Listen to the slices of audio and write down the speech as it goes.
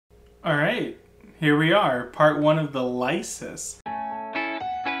All right, here we are, part one of the Lysis.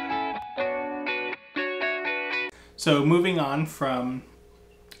 So moving on from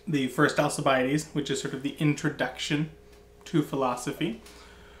the first Alcibiades, which is sort of the introduction to philosophy,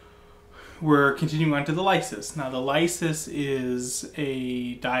 we're continuing on to the Lysis. Now the Lysis is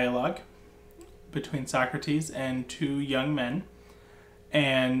a dialogue between Socrates and two young men,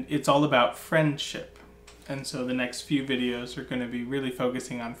 and it's all about friendship. And so the next few videos are going to be really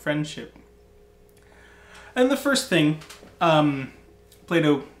focusing on friendship. And the first thing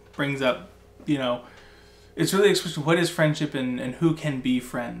Plato brings up, it's really expressed what is friendship and who can be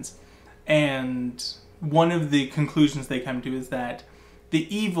friends. And one of the conclusions they come to is that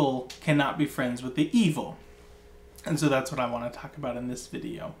the evil cannot be friends with the evil. And so that's what I want to talk about in this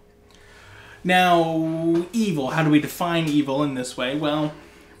video. Now, evil. How do we define evil in this way? Well,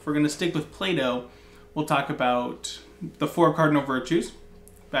 if we're going to stick with Plato, we'll talk about the four cardinal virtues.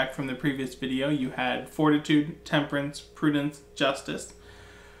 Back from the previous video, you had fortitude, temperance, prudence, justice.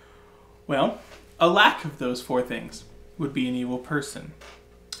 Well, a lack of those four things would be an evil person.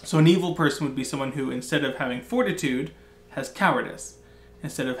 So an evil person would be someone who, instead of having fortitude, has cowardice.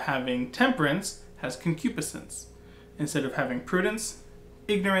 Instead of having temperance, has concupiscence. Instead of having prudence,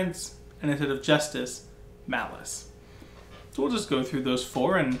 ignorance. And instead of justice, malice. So we'll just go through those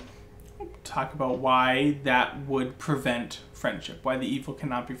four and talk about why that would prevent friendship, why the evil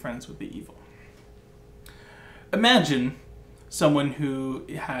cannot be friends with the evil. Imagine someone who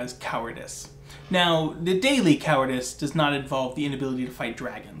has cowardice. Now, the daily cowardice does not involve the inability to fight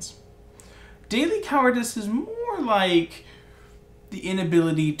dragons. Daily cowardice is more like the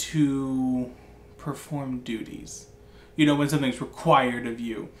inability to perform duties. When something's required of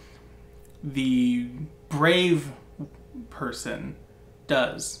you. The brave person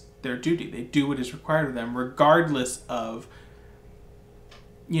does their duty. They do what is required of them, regardless of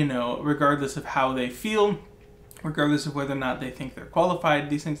how they feel, regardless of whether or not they think they're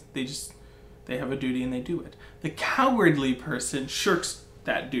qualified. These things, they have a duty and they do it. The cowardly person shirks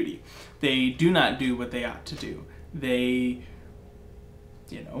that duty. They do not do what they ought to do. They,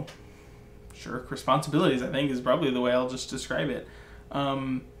 shirk responsibilities, I think, is probably the way I'll just describe it.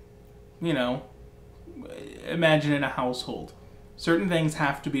 Imagine in a household. Certain things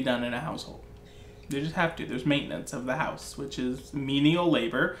have to be done in a household. They just have to. There's maintenance of the house, which is menial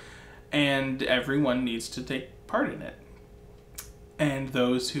labor, and everyone needs to take part in it. And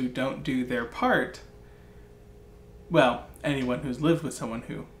those who don't do their part, well, anyone who's lived with someone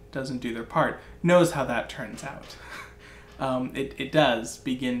who doesn't do their part knows how that turns out. It does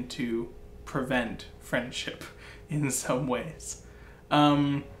begin to prevent friendship in some ways.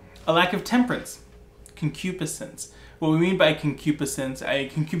 A lack of temperance, concupiscence. What we mean by concupiscence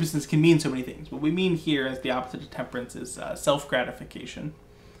can mean so many things. What we mean here as the opposite of temperance is self-gratification.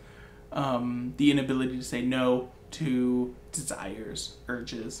 The inability to say no to desires,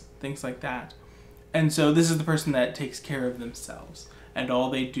 urges, things like that. And so this is the person that takes care of themselves. And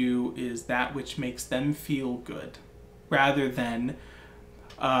all they do is that which makes them feel good, rather than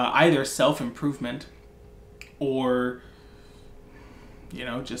either self-improvement or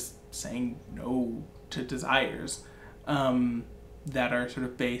just saying no to desires that are sort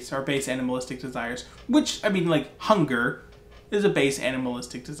of base animalistic desires, which, like hunger is a base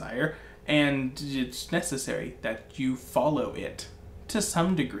animalistic desire, and it's necessary that you follow it to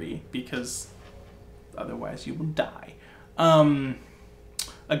some degree, because otherwise you will die.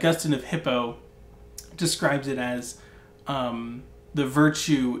 Augustine of Hippo describes it as the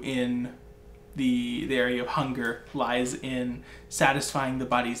virtue in the area of hunger lies in satisfying the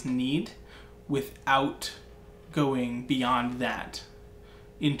body's need without going beyond that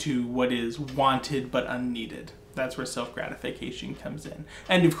into what is wanted but unneeded. That's where self-gratification comes in.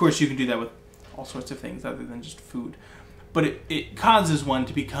 And of course you can do that with all sorts of things other than just food. But it causes one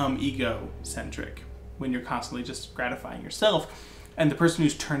to become egocentric when you're constantly just gratifying yourself. And the person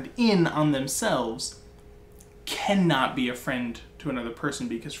who's turned in on themselves cannot be a friend to another person,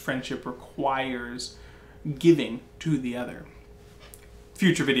 because friendship requires giving to the other.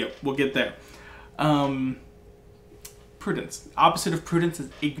 Future video, we'll get there. Prudence. Opposite of prudence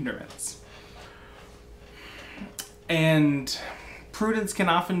is ignorance. And prudence can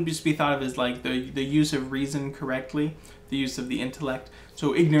often just be thought of as like the use of reason correctly, the use of the intellect.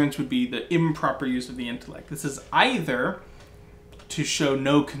 So ignorance would be the improper use of the intellect. This is either to show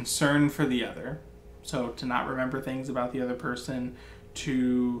no concern for the other, so to not remember things about the other person,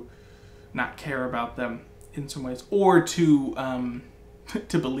 to not care about them in some ways, or to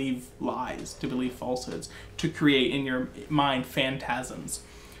believe lies, to believe falsehoods, to create in your mind phantasms.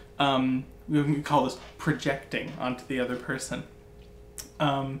 We can call this projecting onto the other person.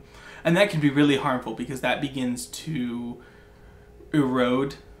 And that can be really harmful because that begins to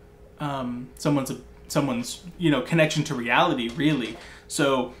erode someone's connection to reality, really.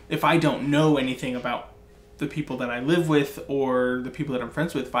 So if I don't know anything about the people that I live with or the people that I'm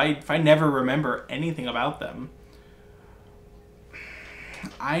friends with, if I never remember anything about them,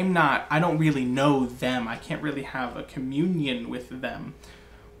 I don't really know them. I can't really have a communion with them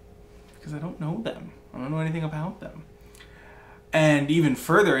because I don't know them. I don't know anything about them. And even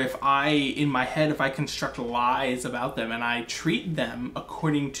further, if I construct lies about them and I treat them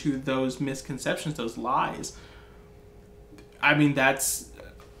according to those misconceptions, those lies, I mean, that's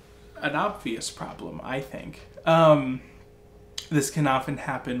an obvious problem, I think. This can often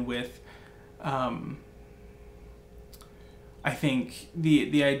happen with, I think,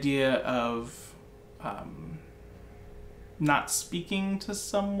 the idea of not speaking to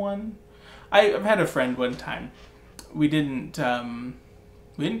someone. I've had a friend one time. We didn't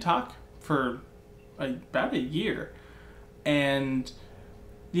talk for about a year, and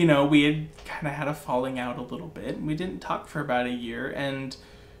we had kind of had a falling out a little bit. We didn't talk for about a year, and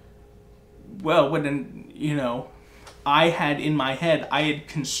well, I had in my head, I had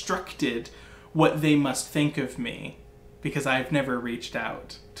constructed what they must think of me because I've never reached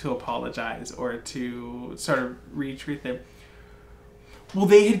out to apologize or to sort of retreat them. Well,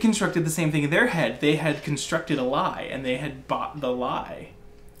 they had constructed the same thing in their head. They had constructed a lie, and they had bought the lie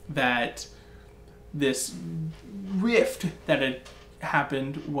that this rift that had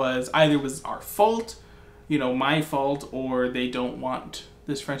happened was either was our fault, my fault, or they don't want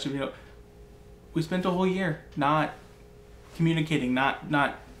this friendship. We spent a whole year not communicating,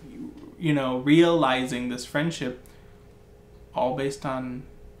 not realizing this friendship, all based on,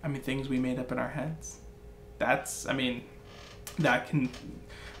 things we made up in our heads.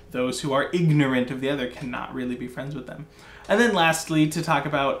 Those who are ignorant of the other cannot really be friends with them. And then lastly, to talk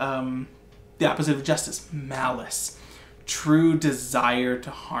about the opposite of justice, malice, true desire to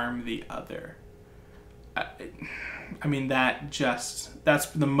harm the other. That's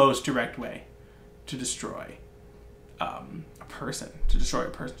the most direct way to destroy a person, to destroy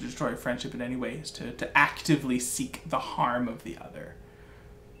a friendship in any way, is to actively seek the harm of the other.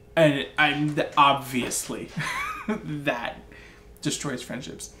 And obviously that destroys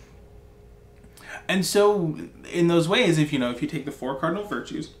friendships. And so in those ways, if you take the 4 cardinal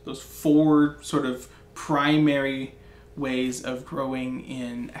virtues, those 4 sort of primary ways of growing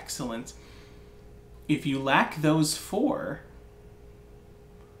in excellence, if you lack those 4,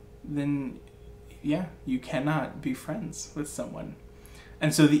 then yeah, you cannot be friends with someone.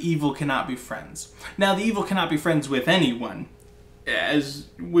 And so the evil cannot be friends. Now, the evil cannot be friends with anyone, as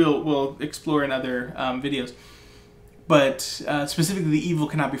we'll explore in other videos. But specifically, the evil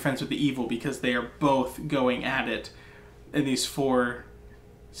cannot be friends with the evil because they are both going at it in these 4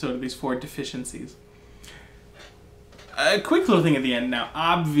 deficiencies. A quick little thing at the end now.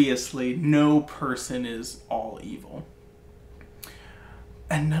 Obviously, no person is all evil.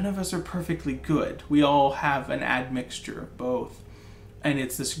 And none of us are perfectly good. We all have an admixture of both. And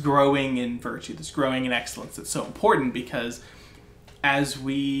it's this growing in virtue, this growing in excellence that's so important, because as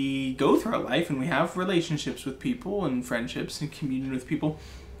we go through our life and we have relationships with people and friendships and communion with people,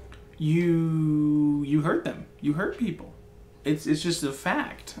 you hurt them. You hurt people. It's just a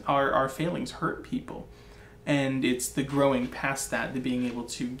fact. Our failings hurt people. And it's the growing past that, the being able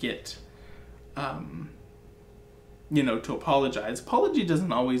to get, to apologize. Apology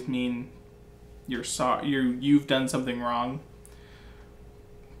doesn't always mean you're sorry, you've done something wrong.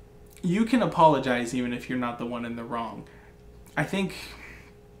 You can apologize even if you're not the one in the wrong. I think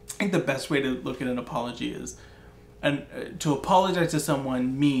the best way to look at an apology is, to apologize to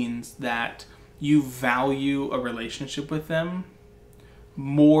someone means that you value a relationship with them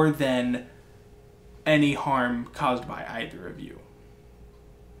more than any harm caused by either of you.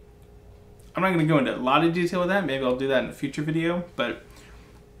 I'm not going to go into a lot of detail with that. Maybe I'll do that in a future video. But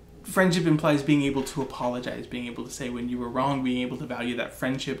friendship implies being able to apologize, being able to say when you were wrong, being able to value that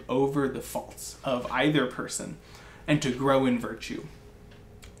friendship over the faults of either person, and to grow in virtue.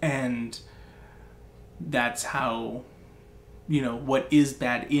 And that's how, what is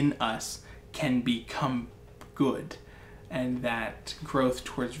bad in us can become good. And that growth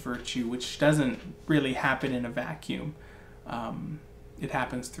towards virtue, which doesn't really happen in a vacuum. It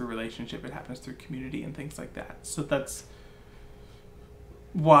happens through relationship, it happens through community and things like that. So that's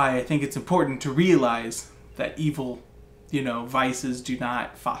why I think it's important to realize that evil, vices do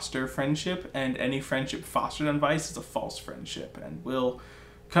not foster friendship, and any friendship fostered on vice is a false friendship and will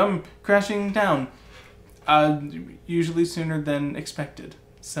come crashing down, usually sooner than expected.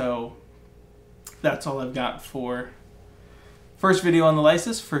 So that's all I've got for First video on the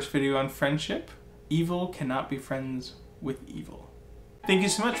Lysis, first video on friendship. Evil cannot be friends with evil. Thank you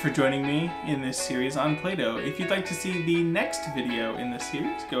so much for joining me in this series on Plato. If you'd like to see the next video in this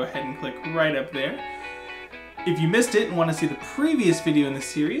series, go ahead and click right up there. If you missed it and want to see the previous video in this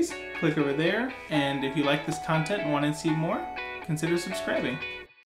series, click over there. And if you like this content and want to see more, consider subscribing.